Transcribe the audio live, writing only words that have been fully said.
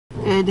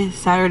Good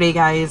Saturday,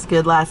 guys.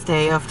 Good last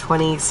day of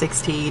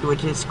 2016,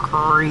 which is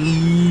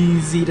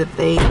crazy to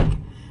think.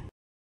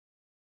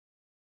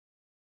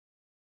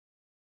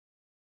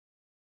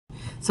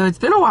 So it's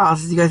been a while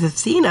since you guys have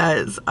seen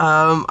us.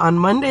 On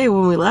Monday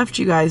when we left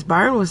you guys,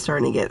 Byron was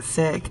starting to get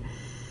sick.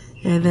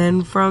 And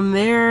then from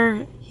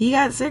there, he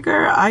got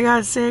sicker, I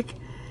got sick.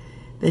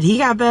 Then he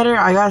got better,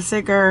 I got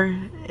sicker.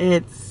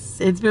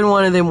 It's been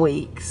one of them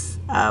weeks.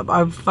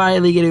 I'm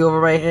finally getting over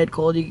my head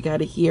cold. You can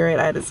kind of hear it.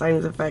 I had a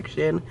sinus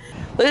infection.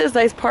 Look at this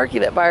nice parky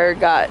that Byron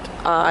got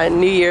on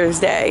New Year's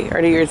Day,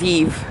 or New Year's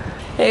Eve.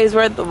 Hey,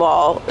 we're at the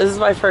mall. This is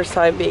my first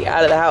time being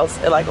out of the house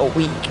in like a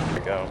week. There we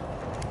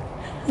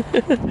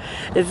go.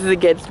 This is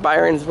against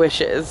Byron's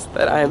wishes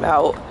that I'm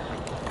out,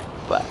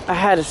 but I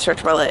had to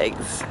stretch my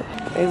legs.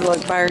 Here's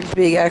like Byron's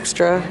big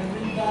extra,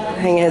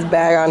 hanging his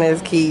bag on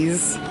his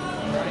keys.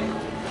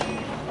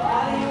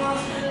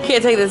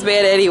 Can't take this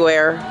man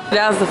anywhere.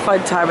 Now's the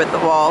fun time at the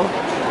mall.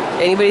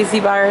 Anybody see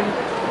Byron?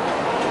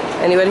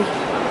 Anybody?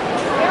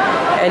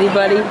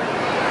 Anybody?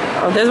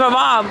 Oh, there's my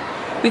mom.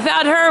 We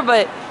found her,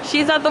 but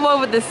she's not the one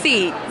with the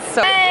seat.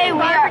 So hey,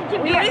 we are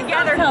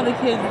together. Tell the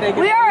kids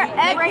we are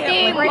at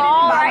the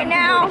mall right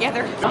now.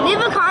 Leave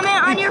a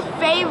comment on your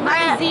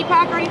favorite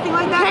Z-Pack or anything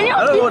like that.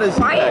 I don't know what a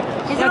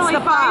Z-Pack is. That's the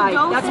pie.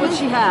 That's what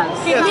she has.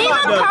 Leave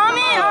a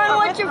comment on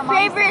what your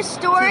favorite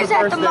store is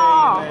at the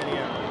mall.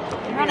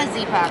 You're on a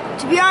Z-Pack.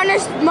 To be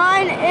honest,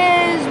 mine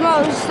is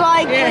most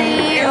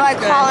likely like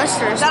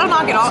Hollister's. That'll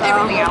knock it all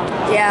everything out.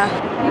 Yeah.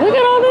 look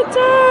at all the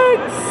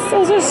ducks.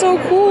 Those are so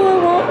cool. I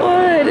want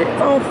one.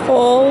 It's all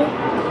full.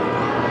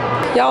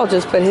 Y'all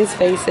just put his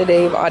face and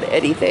name on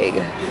anything.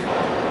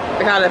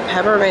 I got a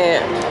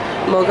peppermint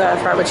mocha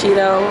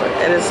frappuccino,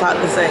 and it's not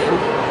the same.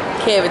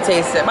 Can't even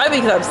taste it. Might be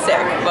because I'm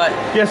sick, but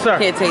yes, sir.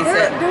 Can't taste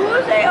it.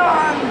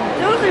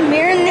 There was a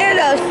mirror in there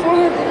that was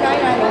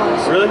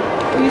 $499. Really?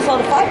 You saw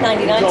the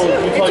 $5.99 too.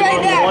 It's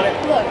right there.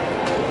 Look.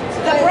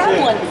 The brown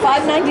one,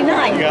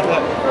 $5.99. You got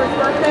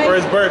that? For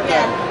his birthday.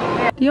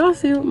 Yeah. Do y'all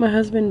see what my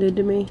husband did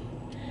to me?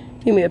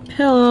 He gave me a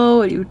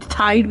pillow, and he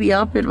tied me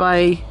up in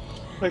my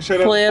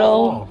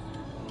flannel.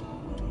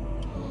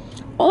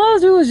 All I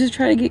was doing was just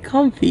trying to get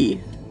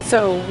comfy.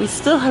 So we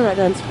still haven't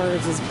done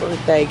Spurs'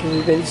 birthday because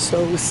we've been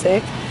so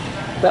sick.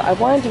 But I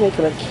wanted to make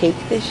him a cake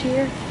this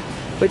year,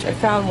 which I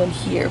found one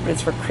here, but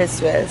it's for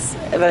Christmas.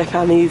 And then I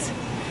found these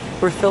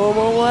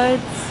refillable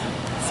ones.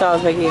 So I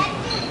was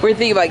we're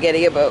thinking about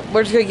getting it, but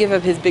we're just gonna give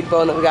him his big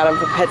bone that we got him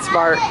from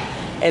PetSmart.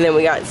 And then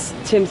we got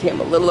Tim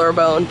Tam a littler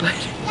bone. But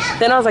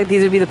then I was like,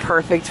 these would be the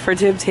perfect for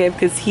Tim Tam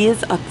because he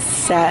is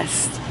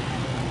obsessed,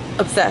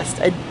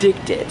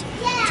 addicted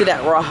to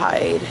that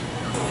rawhide.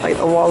 Like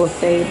the wall of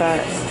fame,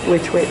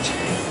 which.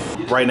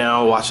 Right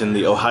now, watching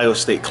the Ohio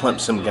State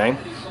Clemson game.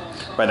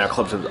 Right now,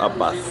 Clemson's up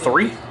by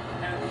 3.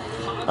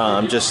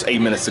 Just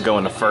 8 minutes to go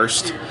in the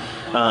first.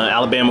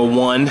 Alabama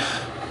won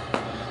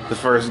the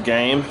first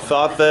game.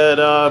 Thought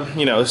that,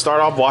 you know, start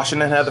off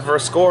Washington had the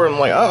first score. And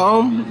I'm like,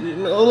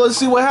 let's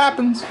see what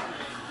happens.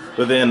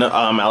 But then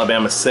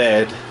Alabama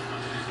said,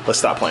 let's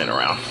stop playing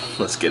around.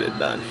 Let's get it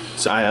done.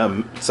 So I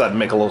decided to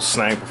make a little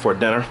snack before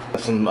dinner.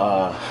 Some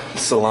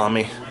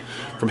salami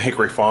from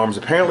Hickory Farms.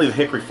 Apparently the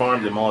Hickory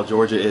Farms in Mall of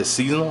Georgia is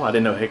seasonal. I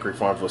didn't know Hickory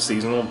Farms was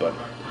seasonal, but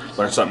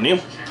learned something new.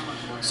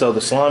 So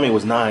the salami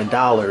was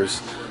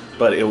 $9,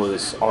 but it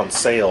was on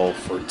sale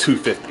for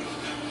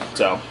 $2.50.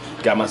 So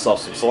got myself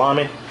some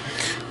salami,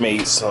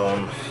 made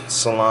some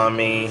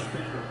salami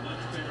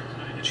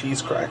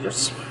cheese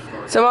crackers.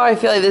 Somehow I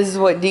feel like this is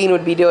what Dean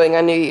would be doing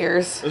on New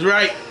Year's. That's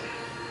right,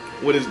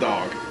 with his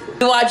dog.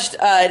 We watched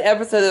an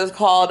episode that was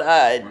called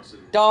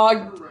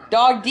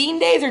Dog Dean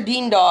Days or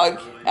Dean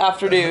Dog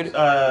Afternoon?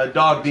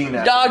 Dog Dean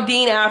Afternoon. Dog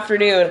Dean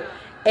Afternoon.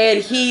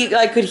 And he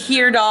like could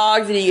hear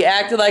dogs and he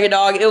acted like a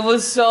dog. It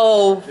was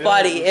so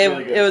funny.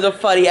 It was a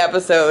funny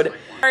episode.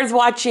 I was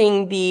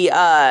watching the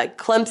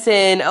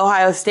Clemson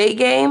Ohio State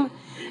game,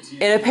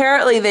 and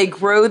apparently they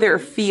grow their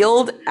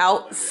field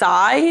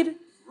outside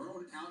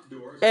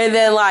and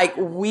then like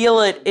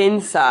wheel it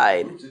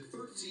inside.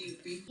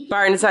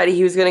 Byron decided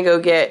he was gonna go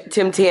get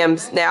Tim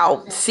Tam's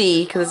now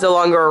C because it's no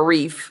longer a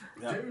reef.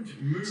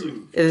 This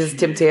is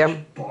Tim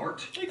Tam.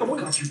 Bart, I've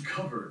got you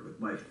covered with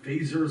my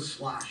phaser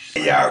slash.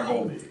 Yeah,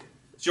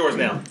 it's yours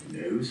now.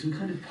 No, some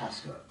kind of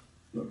pasta.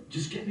 Look,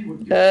 just get me what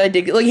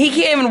you. Look, he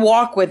can't even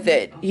walk with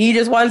it. He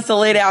just wants to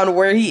lay down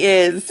where he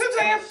is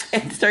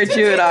and start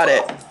chewing on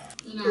it.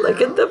 Look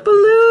at the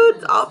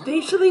balloons, all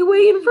patiently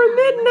waiting for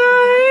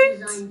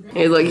midnight.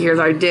 Hey, look, here's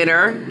our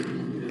dinner.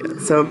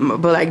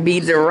 Some black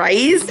beans and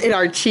rice and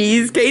our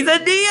cheese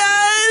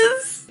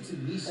quesadillas.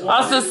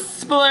 Also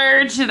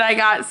splurged and I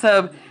got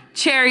some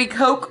cherry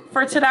Coke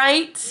for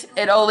tonight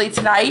and only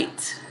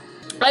tonight.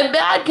 I'm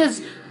mad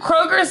because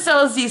Kroger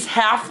sells these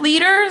half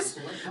liters,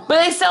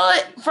 but they sell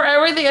it for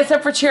everything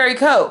except for cherry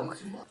Coke.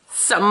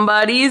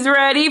 Somebody's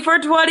ready for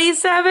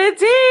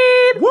 2017.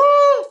 Woo!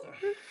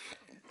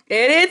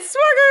 And it's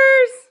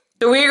Smuckers.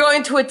 So we're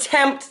going to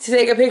attempt to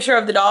take a picture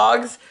of the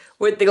dogs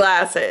with the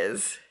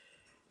glasses.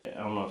 I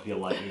don't know if he'll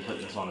like me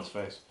putting this on his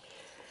face.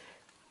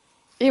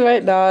 He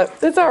might not.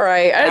 It's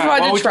alright. I just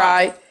wanted to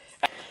try.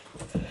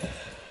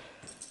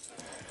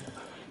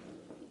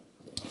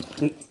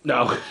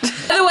 No.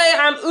 By the way,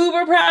 I'm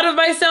uber proud of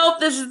myself.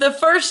 This is the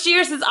first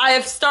year since I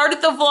have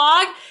started the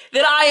vlog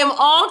that I am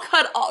all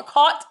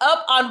caught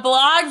up on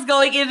vlogs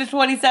going into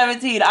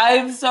 2017. I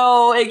am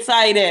so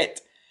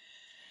excited.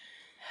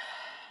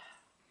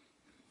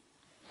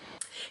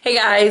 Hey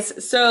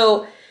guys,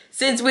 so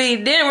since we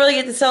didn't really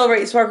get to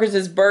celebrate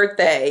Smuckers'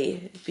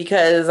 birthday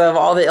because of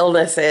all the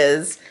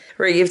illnesses,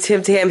 we're gonna give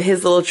Tim Tam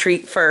his little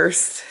treat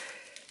first.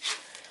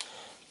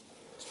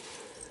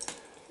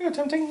 Yeah,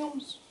 Tim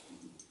Tams.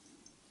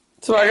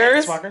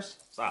 Smuckers? Smuckers.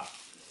 Stop.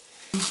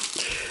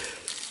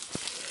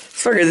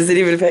 Smuckers isn't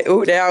even pay.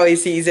 Oh, now he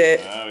sees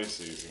it. Now he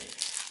sees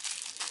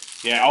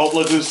it. Yeah, oh,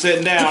 look who's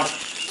sitting down.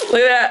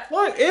 Look at that.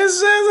 Look, it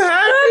says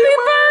happy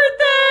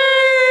birthday!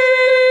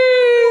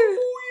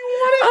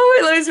 Oh,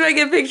 wait, let me see if I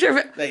get a picture of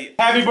it. birthday.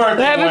 Happy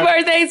birthday. Happy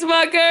birthday,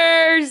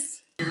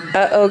 Smuckers!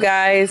 Uh-oh,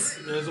 guys.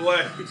 There's a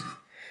way.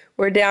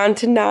 We're down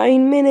to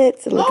 9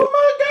 minutes. And look Oh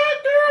my God,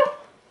 girl!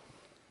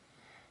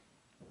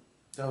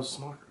 That was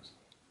Smuckers.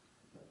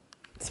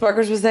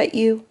 Smuckers, was that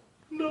you?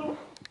 No.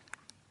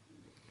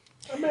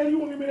 I'm mad you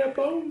won't give me that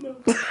bone,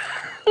 though.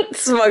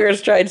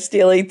 Smuckers tried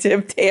stealing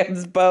Tim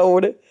Tam's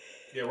bone.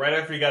 Yeah, right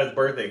after he got his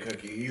birthday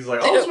cookie, he's like,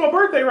 oh, it's my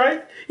birthday,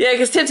 right? Yeah,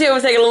 because Tim Tam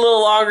was taking a little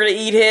longer to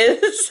eat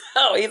his.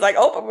 So he's like,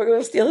 oh, I'm going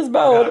to steal his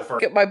bone.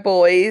 Look at my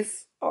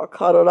boys all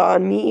cuddled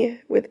on me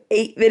with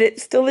 8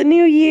 minutes till the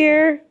new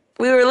year.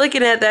 We were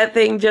looking at that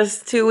thing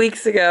just 2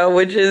 weeks ago,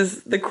 which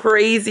is the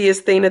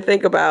craziest thing to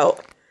think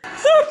about.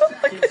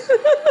 36 seconds!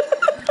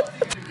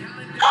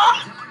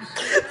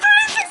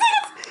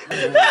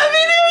 Happy New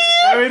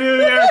Year! Happy New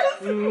Year!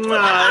 There you go.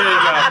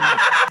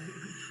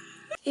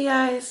 Hey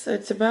guys, so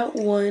it's about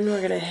 1.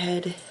 We're gonna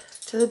head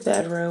to the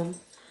bedroom.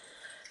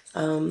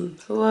 Hope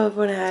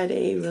everyone had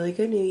a really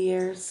good New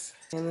Year's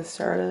and the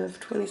start of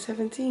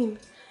 2017.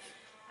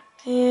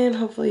 And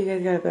hopefully you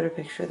guys got a better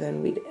picture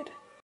than we did.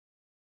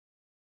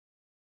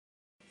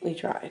 We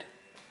tried.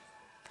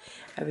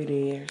 Happy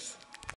New Year's.